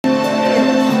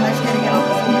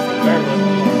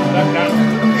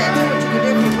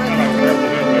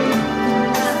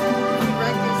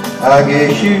I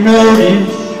guess you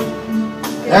noticed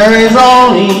there is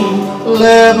only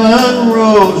 11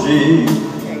 roses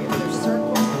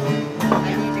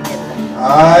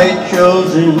I'd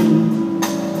chosen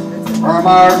from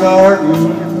our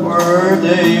garden where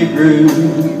they grew.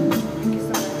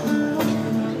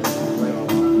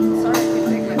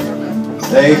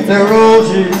 Take the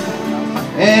roses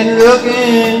and look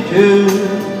into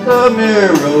the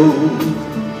mirror,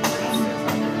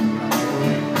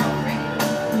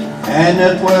 and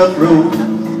the 12th rose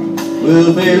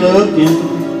will be looking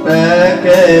back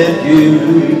at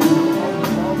you.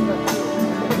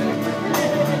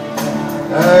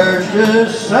 There's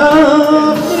just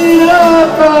something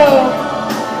about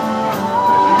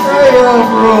a tray of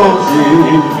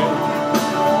roses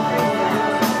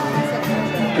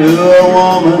to a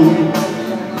woman.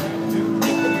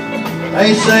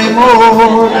 They say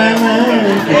more than men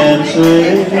can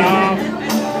say.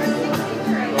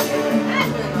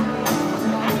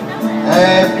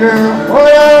 After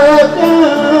what I've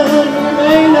done, you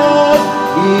may not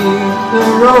keep the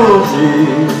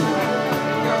roses,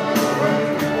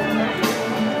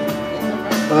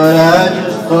 but I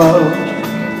just thought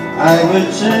I would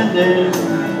send them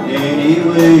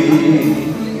anyway.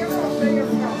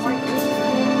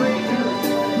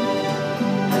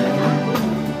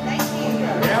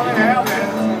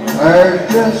 There's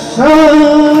just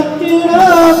something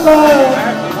about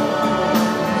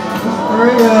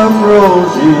spray of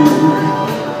roses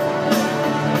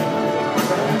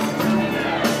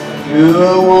to a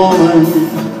woman.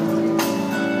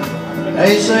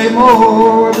 They say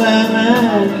more than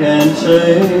man can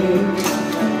say.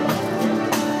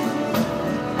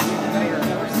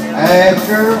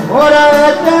 After what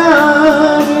I've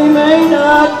done, you may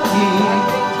not keep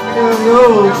the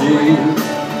roses,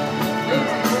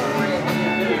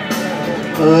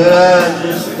 but I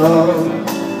just thought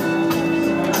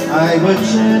I would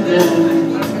send it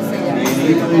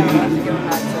anyway.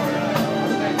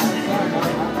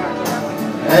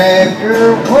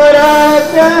 After what I've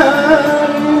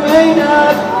done, you may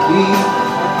not keep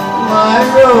my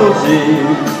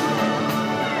roses,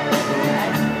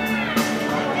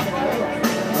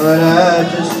 but I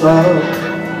just thought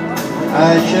I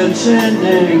should send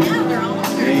them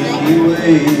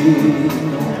anyway.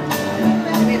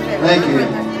 Thank you.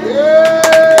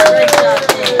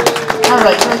 All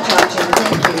right, great job, Jim.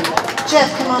 Thank you. Jeff,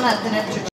 come on up and introduce.